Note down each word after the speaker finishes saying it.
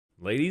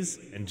Ladies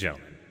and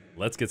gentlemen,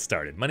 let's get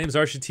started. My name is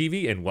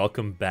ArsheeTV and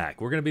welcome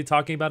back. We're going to be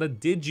talking about a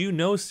Did You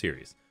Know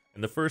series.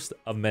 And the first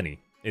of many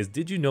is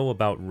Did You Know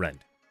About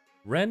Rend?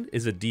 Rend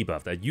is a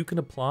debuff that you can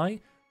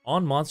apply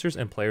on monsters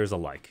and players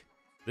alike.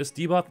 This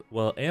debuff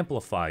will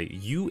amplify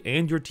you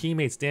and your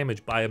teammates'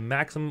 damage by a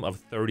maximum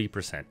of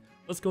 30%.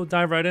 Let's go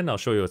dive right in. I'll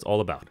show you what it's all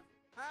about.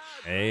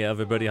 Hey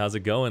everybody, how's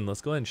it going?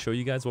 Let's go ahead and show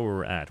you guys where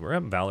we're at. We're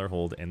at Valor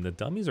Hold and the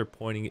dummies are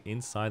pointing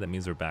inside. That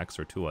means their backs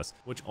are to us,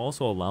 which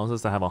also allows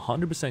us to have a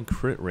 100%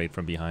 crit rate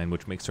from behind,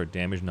 which makes our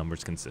damage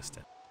numbers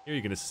consistent. Here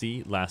you're going to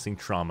see Lasting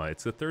Trauma.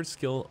 It's the third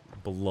skill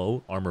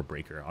below Armor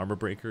Breaker. Armor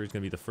Breaker is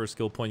going to be the first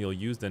skill point you'll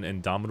use, then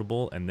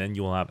Indomitable, and then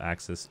you'll have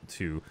access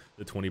to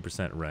the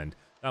 20% Rend.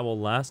 That will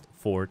last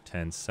for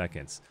 10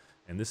 seconds.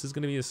 And this is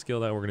going to be a skill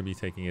that we're going to be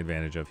taking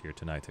advantage of here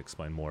tonight to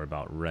explain more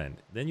about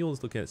Rend. Then you'll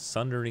look at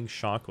Sundering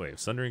Shockwave.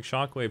 Sundering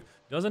Shockwave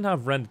doesn't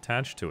have Rend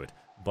attached to it,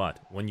 but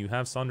when you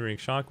have Sundering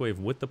Shockwave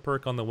with the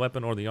perk on the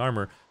weapon or the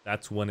armor,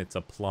 that's when it's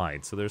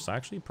applied. So there's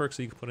actually perks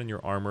that you can put in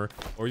your armor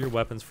or your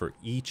weapons for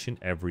each and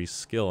every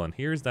skill. And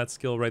here's that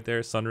skill right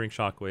there, Sundering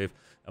Shockwave.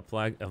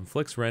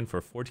 Inflicts Rend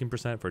for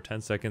 14% for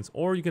 10 seconds,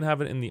 or you can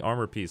have it in the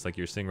armor piece like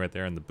you're seeing right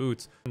there in the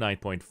boots,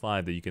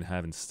 9.5 that you can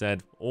have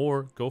instead,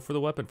 or go for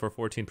the weapon for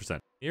 14%.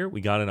 Here we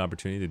got an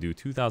opportunity to do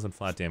 2,000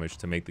 flat damage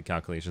to make the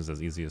calculations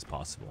as easy as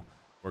possible.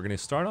 We're going to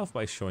start off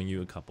by showing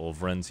you a couple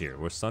of Rends here.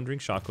 We're Sundering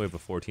Shockwave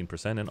at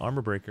 14% and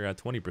Armor Breaker at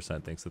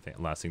 20% thanks to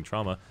Lasting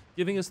Trauma,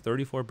 giving us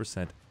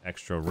 34%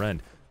 extra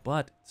Rend.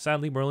 But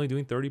sadly, we're only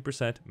doing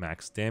 30%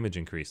 max damage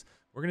increase.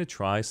 We're going to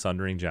try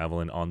Sundering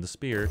Javelin on the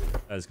Spear.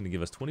 That is going to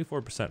give us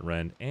 24%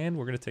 Rend, and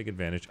we're going to take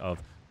advantage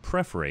of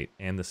Perforate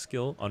and the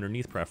skill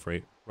underneath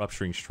Perforate,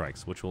 Rupturing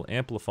Strikes, which will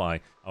amplify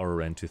our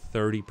Rend to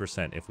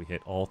 30% if we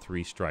hit all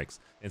 3 strikes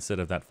instead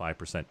of that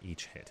 5%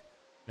 each hit.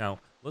 Now,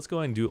 let's go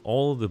ahead and do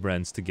all of the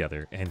Rends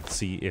together and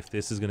see if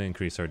this is going to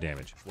increase our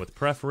damage. With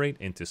Perforate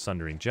into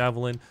Sundering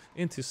Javelin,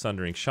 into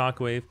Sundering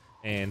Shockwave,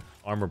 and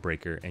Armor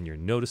Breaker, and you're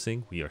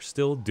noticing we are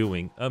still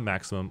doing a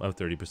maximum of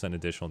 30%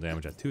 additional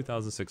damage at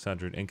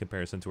 2,600 in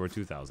comparison to our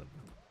 2,000.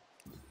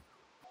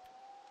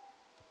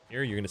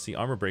 Here you're going to see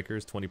Armor Breaker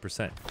is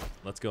 20%.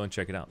 Let's go and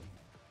check it out.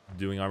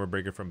 Doing Armor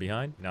Breaker from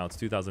behind, now it's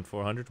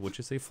 2,400, which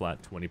is a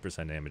flat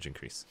 20% damage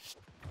increase.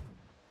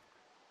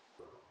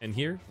 And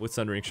here, with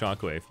Sundering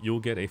Shockwave,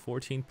 you'll get a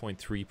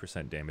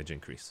 14.3% damage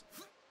increase.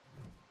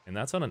 And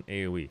that's on an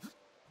AoE,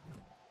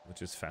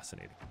 which is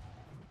fascinating.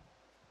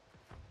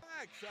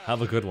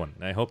 Have a good one,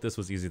 and I hope this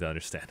was easy to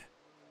understand.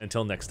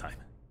 Until next time.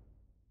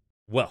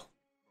 Well,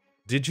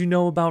 did you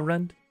know about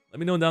Rend? Let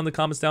me know down in the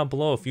comments down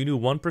below if you knew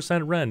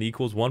 1% Rend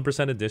equals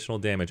 1% additional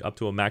damage up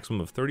to a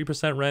maximum of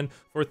 30% Rend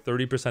for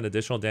 30%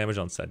 additional damage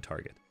on said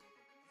target.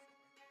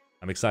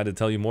 I'm excited to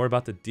tell you more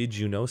about the Did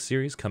You Know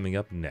series coming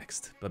up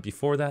next. But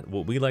before that,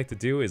 what we like to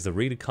do is to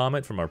read a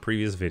comment from our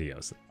previous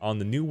videos. On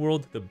the New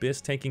World, the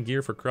Abyss Tanking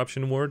Gear for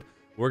Corruption Ward,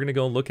 we're going to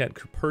go look at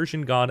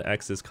Persian God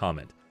X's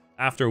comment.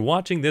 After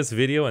watching this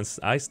video, and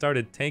I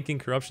started tanking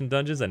corruption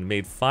dungeons and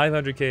made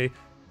 500k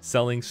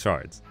selling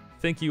shards.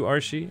 Thank you,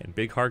 Arshee, and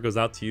big heart goes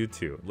out to you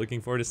too. Looking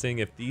forward to seeing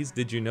if these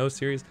Did You Know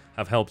series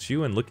have helped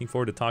you, and looking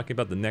forward to talking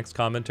about the next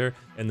commenter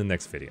in the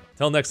next video.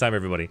 Till next time,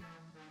 everybody.